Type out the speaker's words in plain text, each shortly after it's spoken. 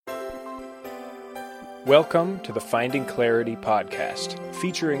Welcome to the Finding Clarity podcast,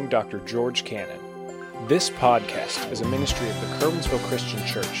 featuring Dr. George Cannon. This podcast is a ministry of the Curwensville Christian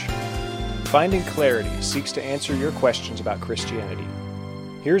Church. Finding Clarity seeks to answer your questions about Christianity.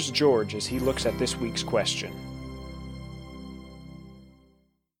 Here's George as he looks at this week's question.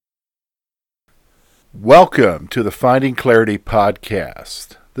 Welcome to the Finding Clarity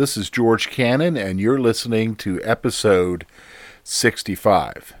podcast. This is George Cannon, and you're listening to episode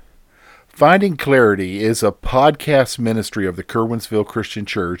 65. Finding Clarity is a podcast ministry of the Curwensville Christian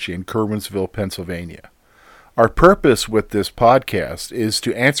Church in Curwensville, Pennsylvania. Our purpose with this podcast is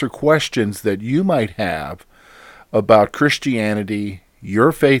to answer questions that you might have about Christianity,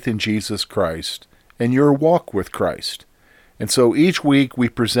 your faith in Jesus Christ, and your walk with Christ. And so each week we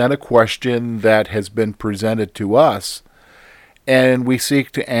present a question that has been presented to us, and we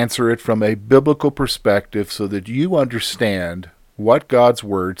seek to answer it from a biblical perspective so that you understand what God's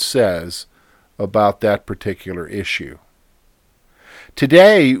Word says about that particular issue.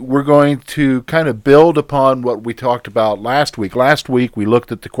 Today, we're going to kind of build upon what we talked about last week. Last week, we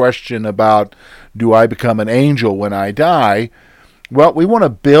looked at the question about, do I become an angel when I die? Well, we want to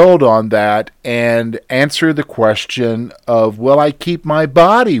build on that and answer the question of, will I keep my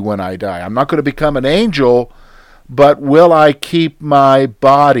body when I die? I'm not going to become an angel, but will I keep my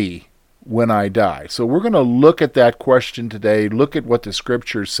body when I die? So we're going to look at that question today, look at what the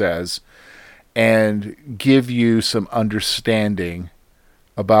Scripture says, and give you some understanding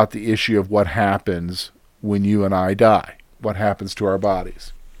about the issue of what happens when you and I die, what happens to our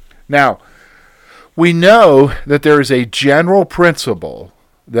bodies. Now, we know that there is a general principle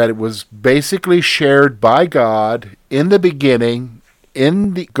that it was basically shared by God in the beginning,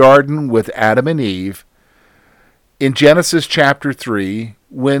 in the garden with Adam and Eve, in Genesis chapter 3,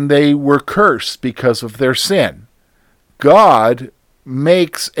 when they were cursed because of their sin. God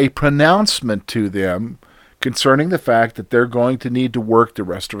makes a pronouncement to them concerning the fact that they're going to need to work the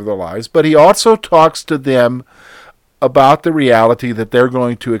rest of their lives, but he also talks to them about the reality that they're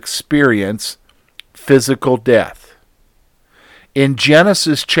going to experience physical death. In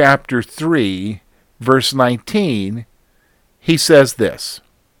Genesis chapter 3, verse 19, he says this,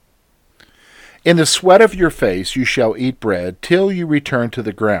 "In the sweat of your face you shall eat bread till you return to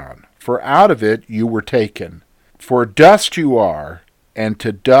the ground, for out of it you were taken. For dust you are, and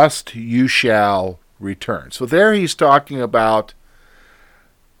to dust you shall return." So there he's talking about,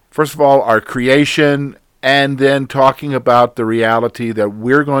 first of all, our creation, and then talking about the reality that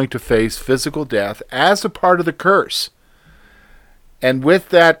we're going to face physical death as a part of the curse. And with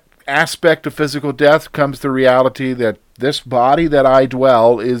that aspect of physical death comes the reality that this body that I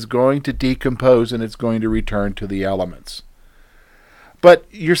dwell is going to decompose and it's going to return to the elements. But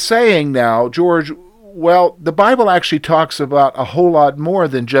you're saying now, George, well, the Bible actually talks about a whole lot more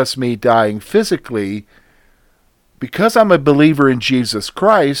than just me dying physically. Because I'm a believer in Jesus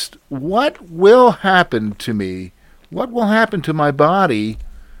Christ, what will happen to me? What will happen to my body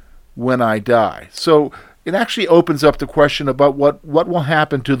when I die? So it actually opens up the question about what will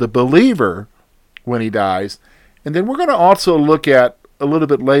happen to the believer when he dies. And then we're going to also look at, a little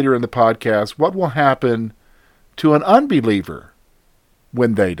bit later in the podcast, what will happen to an unbeliever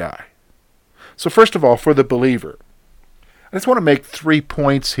when they die. So first of all, for the believer, I just want to make 3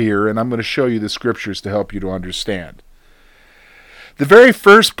 points here, and I'm going to show you the Scriptures to help you to understand. The very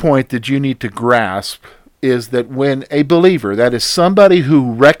first point that you need to grasp is that when a believer, that is somebody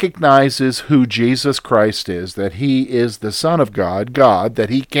who recognizes who Jesus Christ is, that he is the Son of God, that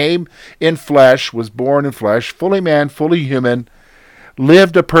he came in flesh, was born in flesh, fully man, fully human,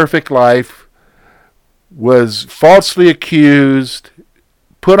 lived a perfect life, was falsely accused,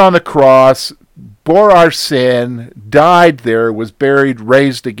 put on the cross, bore our sin, died there, was buried,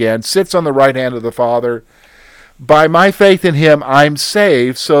 raised again, sits on the right hand of the Father. By my faith in him, I'm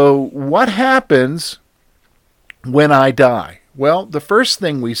saved. So what happens when I die? Well, the first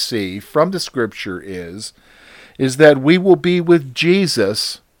thing we see from the Scripture is that we will be with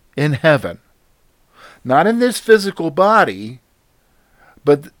Jesus in heaven. Not in this physical body,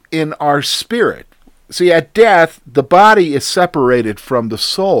 but in our spirit. See, at death, the body is separated from the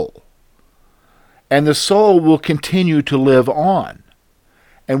soul. And the soul will continue to live on.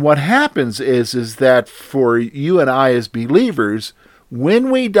 And what happens is that for you and I as believers, when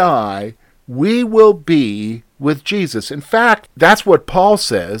we die, we will be with Jesus. In fact, that's what Paul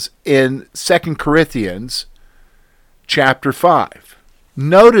says in 2 Corinthians chapter 5.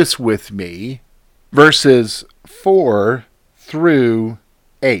 Notice with me verses 4 through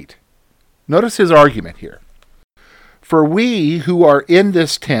 8. Notice his argument here. "For we who are in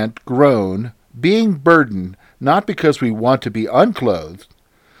this tent groan, being burdened, not because we want to be unclothed,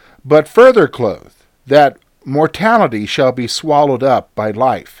 but further clothed, that mortality shall be swallowed up by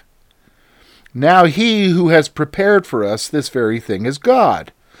life. Now he who has prepared for us this very thing is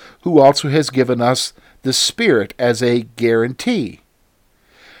God, who also has given us the Spirit as a guarantee.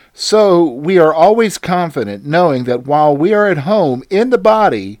 So we are always confident, knowing that while we are at home in the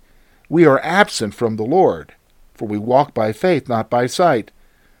body, we are absent from the Lord. For we walk by faith, not by sight.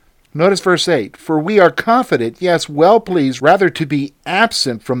 Notice verse 8. For we are confident, yes, well pleased, rather to be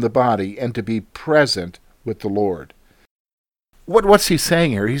absent from the body and to be present with the Lord. What's he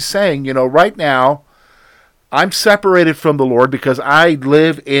saying here? He's saying, right now, I'm separated from the Lord because I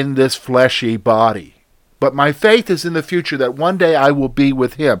live in this fleshy body. But my faith is in the future that one day I will be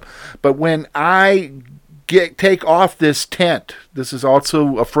with him. But when I take off this tent, this is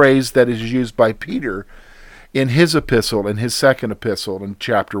also a phrase that is used by Peter in his epistle, in his second epistle in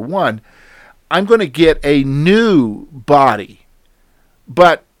chapter 1, I'm going to get a new body.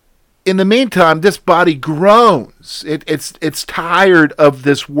 But in the meantime, this body groans. It's tired of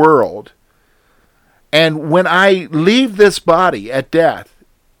this world. And when I leave this body at death,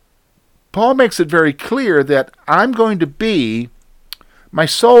 Paul makes it very clear that my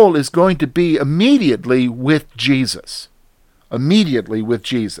soul is going to be immediately with Jesus. Immediately with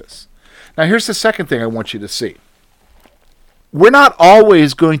Jesus. Now here's the second thing I want you to see. We're not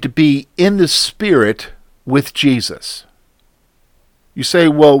always going to be in the Spirit with Jesus. You say,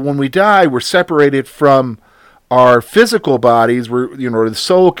 well, when we die, we're separated from our physical bodies. The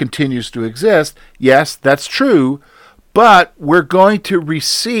soul continues to exist. Yes, that's true. But we're going to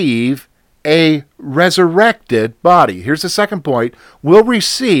receive a resurrected body. Here's the second point. We'll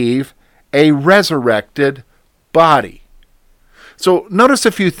receive a resurrected body. So notice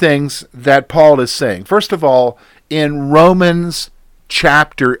a few things that Paul is saying. First of all, in Romans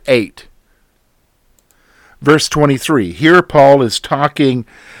chapter 8, verse 23, here Paul is talking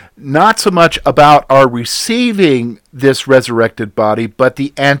not so much about our receiving this resurrected body, but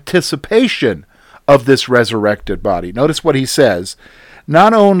the anticipation of this resurrected body. Notice what he says.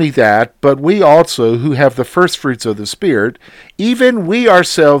 Not only that, but we also, who have the first fruits of the Spirit, even we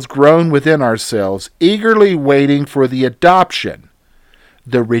ourselves groan within ourselves, eagerly waiting for the adoption,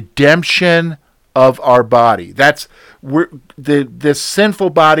 the redemption of our body. That's this sinful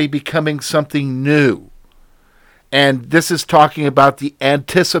body becoming something new. And this is talking about the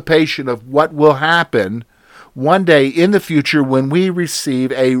anticipation of what will happen one day in the future when we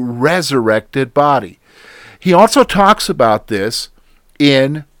receive a resurrected body. He also talks about this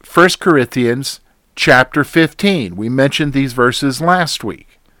in 1 Corinthians chapter 15. We mentioned these verses last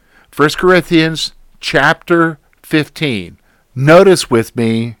week. 1 Corinthians chapter 15. Notice with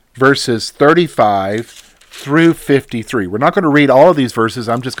me verses 35 through 53. We're not going to read all of these verses.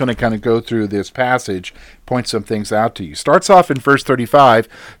 I'm just going to kind of go through this passage, point some things out to you. Starts off in verse 35,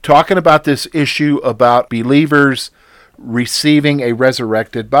 talking about this issue about believers receiving a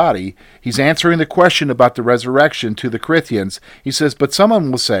resurrected body. He's answering the question about the resurrection to the Corinthians. He says, but someone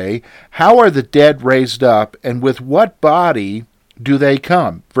will say, how are the dead raised up, and with what body do they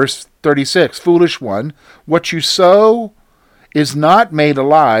come? Verse 36, foolish one, what you sow is not made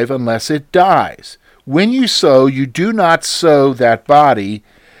alive unless it dies. When you sow, you do not sow that body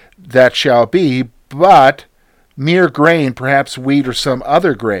that shall be, but mere grain, perhaps wheat or some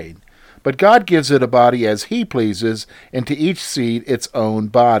other grain. But God gives it a body as he pleases, and to each seed its own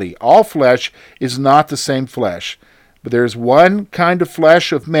body. All flesh is not the same flesh, but there is one kind of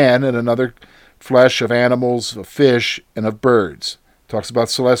flesh of men, and another flesh of animals, of fish, and of birds. Talks about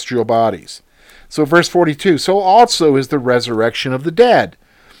celestial bodies. So verse 42, so also is the resurrection of the dead.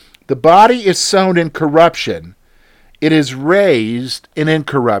 The body is sown in corruption. It is raised in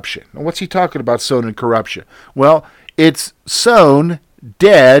incorruption. Now, what's he talking about, sown in corruption? Well, it's sown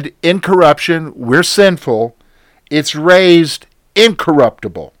dead in corruption. We're sinful. It's raised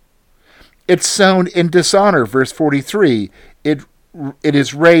incorruptible. It's sown in dishonor. Verse 43. It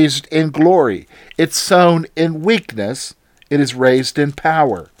is raised in glory. It's sown in weakness. It is raised in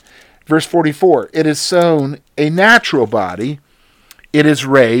power. Verse 44. It is sown a natural body. It is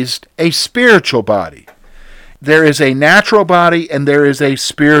raised a spiritual body. There is a natural body and there is a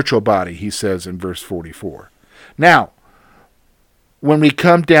spiritual body, he says in verse 44. Now, when we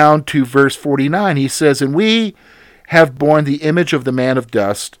come down to verse 49, he says, and we have borne the image of the man of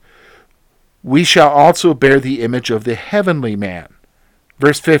dust, we shall also bear the image of the heavenly man.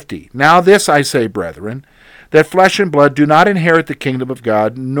 Verse 50, now this I say, brethren, that flesh and blood do not inherit the kingdom of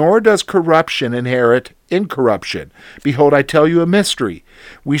God, nor does corruption inherit incorruption. Behold, I tell you a mystery.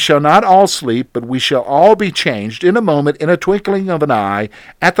 We shall not all sleep, but we shall all be changed in a moment, in a twinkling of an eye,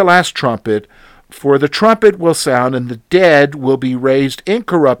 at the last trumpet. For the trumpet will sound, and the dead will be raised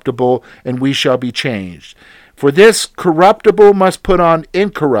incorruptible, and we shall be changed. For this corruptible must put on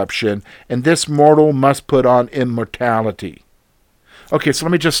incorruption, and this mortal must put on immortality. Okay, so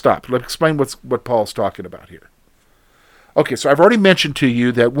let me just stop. Let's explain what Paul's talking about here. Okay, so I've already mentioned to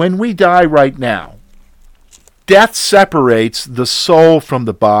you that when we die right now, death separates the soul from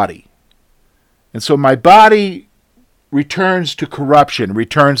the body. And so my body returns to corruption,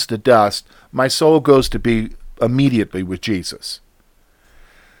 returns to dust. My soul goes to be immediately with Jesus.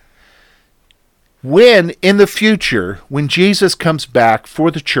 When, in the future, when Jesus comes back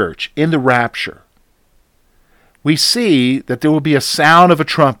for the church in the rapture, we see that there will be a sound of a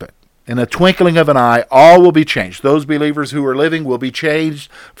trumpet. In a twinkling of an eye, all will be changed. Those believers who are living will be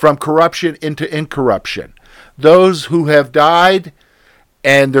changed from corruption into incorruption. Those who have died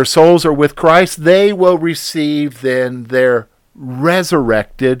and their souls are with Christ, they will receive then their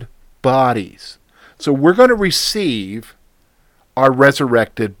resurrected bodies. So we're going to receive our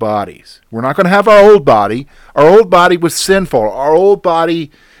resurrected bodies. We're not going to have our old body. Our old body was sinful. Our old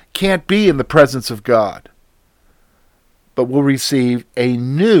body can't be in the presence of God. But we'll receive a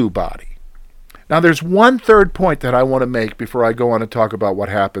new body. Now there's one third point that I want to make before I go on and talk about what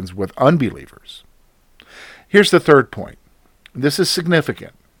happens with unbelievers. Here's the third point. This is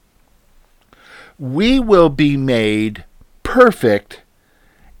significant. We will be made perfect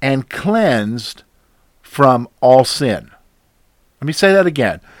and cleansed from all sin. Let me say that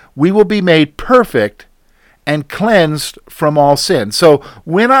again. We will be made perfect and cleansed from all sin. So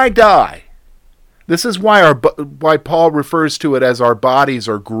when I die, this is why Paul refers to it as our bodies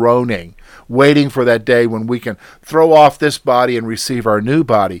are groaning, waiting for that day when we can throw off this body and receive our new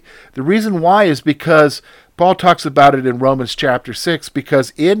body. The reason why is because Paul talks about it in Romans chapter 6,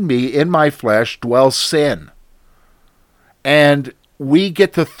 because in me, in my flesh, dwells sin. And we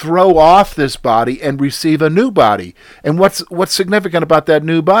get to throw off this body and receive a new body. And what's significant about that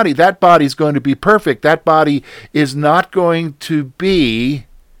new body? That body is going to be perfect. That body is not going to be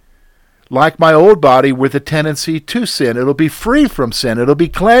like my old body with a tendency to sin. It'll be free from sin. It'll be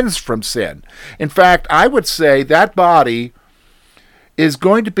cleansed from sin. In fact, I would say that body is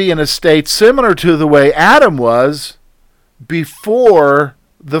going to be in a state similar to the way Adam was before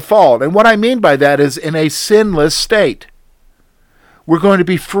the fall. And what I mean by that is in a sinless state. We're going to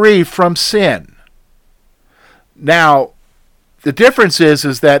be free from sin. Now, the difference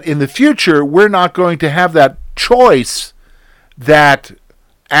is that in the future, we're not going to have that choice that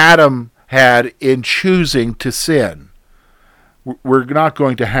Adam had in choosing to sin. We're not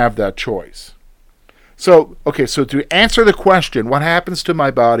going to have that choice. So to answer the question, what happens to my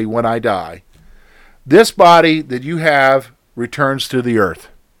body when I die? This body that you have returns to the earth.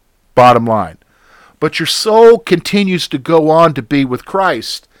 Bottom line. But your soul continues to go on to be with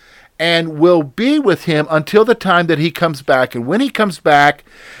Christ and will be with him until the time that he comes back. And when he comes back,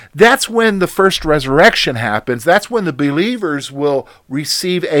 that's when the first resurrection happens. That's when the believers will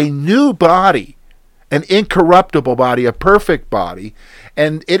receive a new body, an incorruptible body, a perfect body,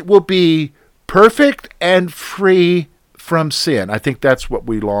 and it will be perfect and free from sin. I think that's what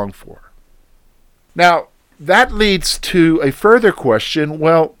we long for. Now, that leads to a further question.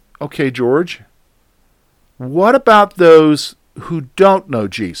 Well, okay, George, what about those who don't know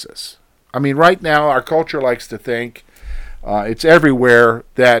Jesus? I mean, right now our culture likes to think, it's everywhere,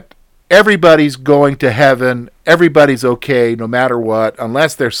 that everybody's going to heaven, everybody's okay no matter what,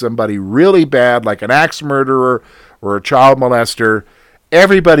 unless there's somebody really bad like an axe murderer or a child molester.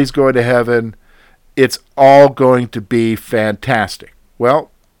 Everybody's going to heaven. It's all going to be fantastic. Well,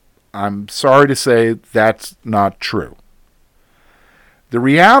 I'm sorry to say that's not true. The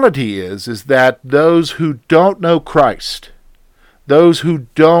reality is that those who don't know Christ, those who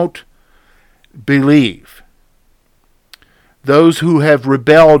don't believe, those who have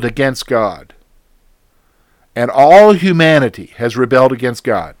rebelled against God, and all humanity has rebelled against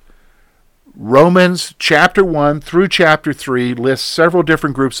God. Romans chapter 1 through chapter 3 lists several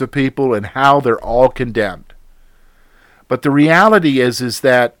different groups of people and how they're all condemned. But the reality is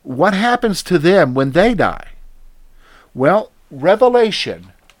that what happens to them when they die? Well,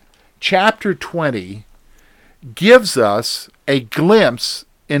 Revelation chapter 20 gives us a glimpse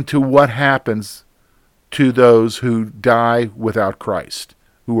into what happens to those who die without Christ,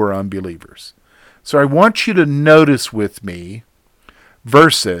 who are unbelievers. So I want you to notice with me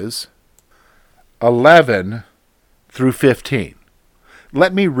verses 11 through 15.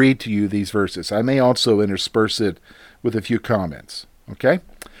 Let me read to you these verses. I may also intersperse it with a few comments. Okay?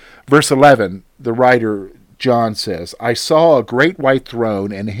 Verse 11, the writer John says, I saw a great white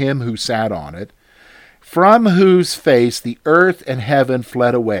throne and him who sat on it, from whose face the earth and heaven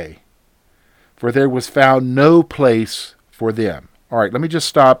fled away. for there was found no place for them. All right, let me just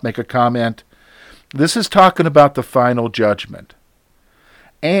stop, make a comment. This is talking about the final judgment.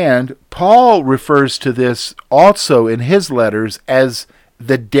 And Paul refers to this also in his letters as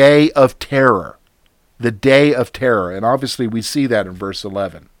the day of terror. The day of terror. And obviously we see that in verse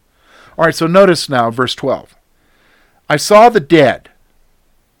 11. All right, so notice now verse 12. I saw the dead,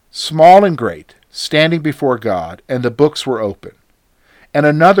 small and great, standing before God, and the books were open. And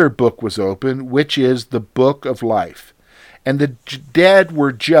another book was open, which is the book of life. And the dead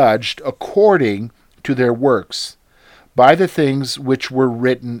were judged according to their works, by the things which were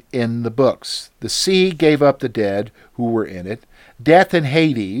written in the books. The sea gave up the dead who were in it. Death and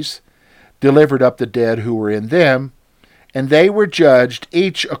Hades delivered up the dead who were in them, and they were judged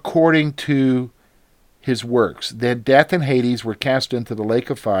each according to his works. Then death and Hades were cast into the lake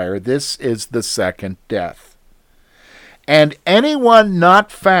of fire. This is the second death. And anyone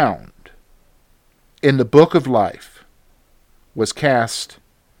not found in the book of life was cast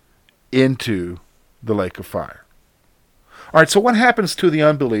into the lake of fire. All right, so what happens to the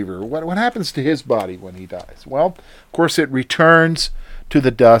unbeliever? What happens to his body when he dies? Well, of course, it returns to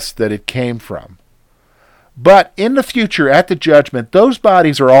the dust that it came from. But in the future, at the judgment, those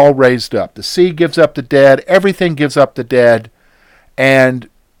bodies are all raised up. The sea gives up the dead, everything gives up the dead, and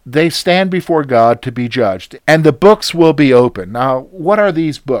they stand before God to be judged. And the books will be open. Now, what are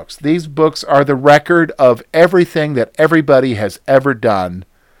these books? These books are the record of everything that everybody has ever done.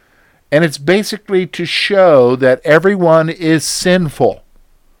 And it's basically to show that everyone is sinful.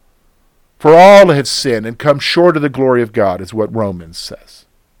 For all have sinned and come short of the glory of God, is what Romans says.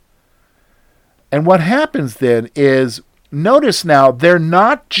 And what happens then is, notice now, they're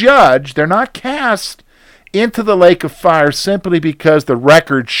not judged, they're not cast into the lake of fire simply because the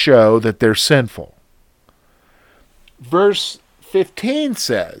records show that they're sinful. Verse 15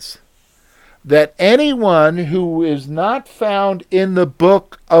 says that anyone who is not found in the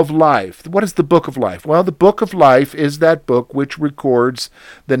book of life. What is the book of life? Well, the book of life is that book which records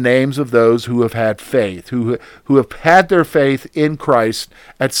the names of those who have had faith, who have had their faith in Christ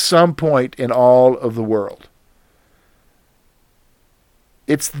at some point in all of the world.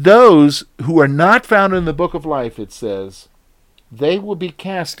 It's those who are not found in the book of life, it says, they will be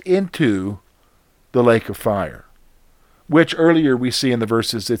cast into the lake of fire, which earlier we see in the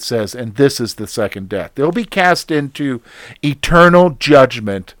verses it says, and this is the second death. They'll be cast into eternal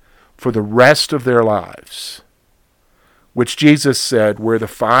judgment for the rest of their lives, which Jesus said, where the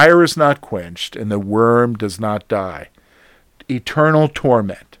fire is not quenched and the worm does not die, eternal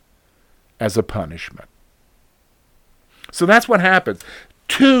torment as a punishment. So that's what happens.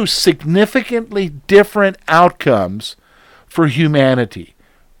 Two significantly different outcomes for humanity.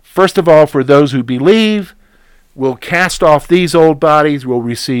 First of all, for those who believe, we'll cast off these old bodies, we'll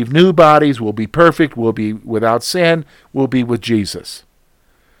receive new bodies, we'll be perfect, we'll be without sin, we'll be with Jesus.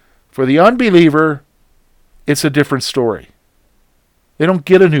 For the unbeliever, it's a different story. They don't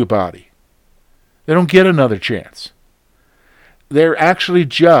get a new body. They don't get another chance. They're actually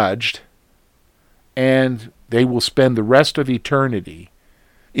judged, and they will spend the rest of eternity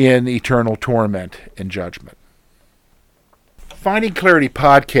in eternal torment and judgment. Finding Clarity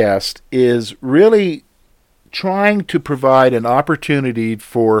podcast is really trying to provide an opportunity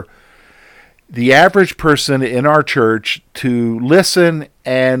for the average person in our church to listen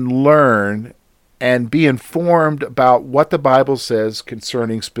and learn and be informed about what the Bible says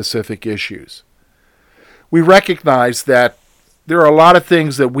concerning specific issues. We recognize that there are a lot of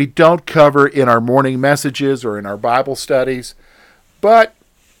things that we don't cover in our morning messages or in our Bible studies, but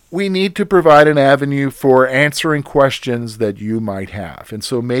we need to provide an avenue for answering questions that you might have. And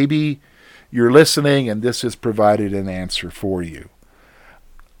so maybe you're listening and this has provided an answer for you.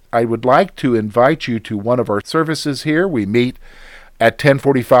 I would like to invite you to one of our services here. We meet at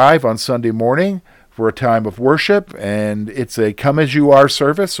 10:45 on Sunday morning for a time of worship, and it's a come-as-you-are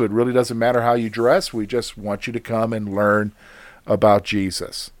service, so it really doesn't matter how you dress. We just want you to come and learn about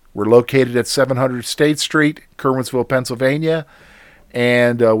Jesus. We're located at 700 State Street, Curwensville, Pennsylvania,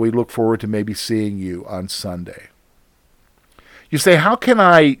 and we look forward to maybe seeing you on Sunday. You say, how can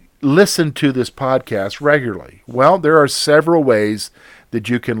I listen to this podcast regularly? Well, there are several ways that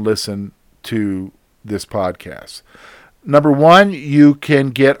you can listen to this podcast. Number one, you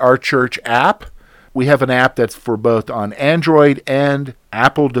can get our church app. We have an app that's for both on Android and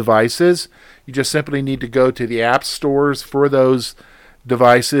Apple devices. You just simply need to go to the app stores for those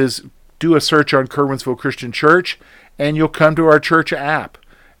devices, do a search on Curwensville Christian Church, and you'll come to our church app.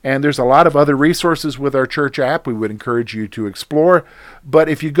 And there's a lot of other resources with our church app we would encourage you to explore. But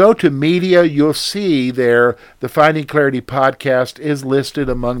if you go to media, you'll see there the Finding Clarity podcast is listed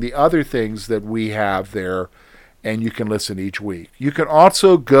among the other things that we have there, and you can listen each week. You can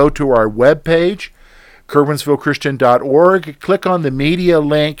also go to our webpage, kerwinsvillechristian.org, click on the media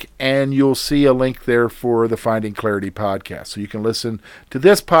link, and you'll see a link there for the Finding Clarity podcast. So you can listen to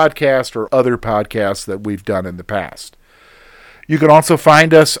this podcast or other podcasts that we've done in the past. You can also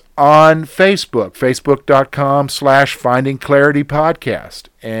find us on Facebook, facebook.com/Finding Clarity Podcast.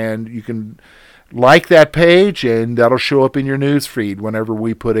 And you can like that page, and that'll show up in your news feed whenever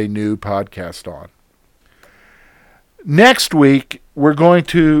we put a new podcast on. Next week, we're going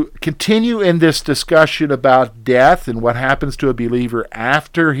to continue in this discussion about death and what happens to a believer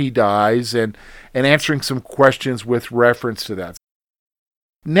after he dies, and answering some questions with reference to that.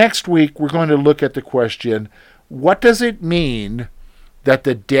 Next week, we're going to look at the question, what does it mean that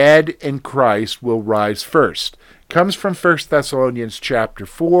the dead in Christ will rise first? Comes from 1 Thessalonians chapter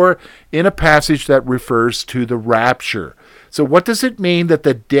 4 in a passage that refers to the rapture. So what does it mean that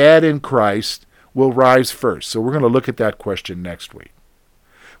the dead in Christ will rise first? So we're going to look at that question next week.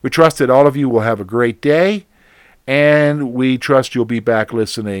 We trust that all of you will have a great day, and we trust you'll be back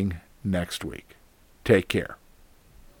listening next week. Take care.